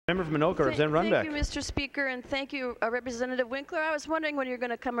Member from Anoka, Representative Runbeck. Thank you, Mr. Speaker, and thank you, Representative Winkler. I was wondering when you're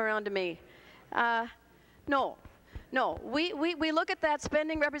going to come around to me. No, we look at that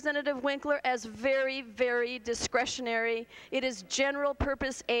spending, Representative Winkler, as very, very discretionary. It is general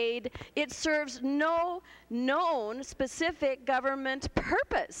purpose aid. It serves no known specific government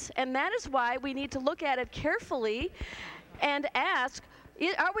purpose, and that is why we need to look at it carefully and ask,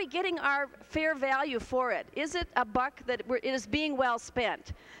 are we getting our fair value for it? Is it a buck that is being well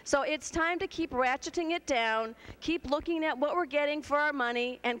spent? So it's time to keep ratcheting it down, keep looking at what we're getting for our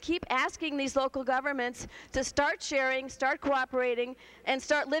money, and keep asking these local governments to start sharing, start cooperating, and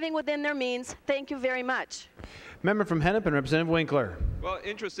start living within their means. Thank you very much. Member from Hennepin, Representative Winkler. Well,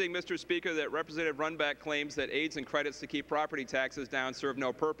 interesting, Mr. Speaker, that Representative Runbeck claims that aids and credits to keep property taxes down serve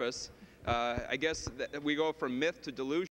no purpose. I guess that we go from myth to delusion.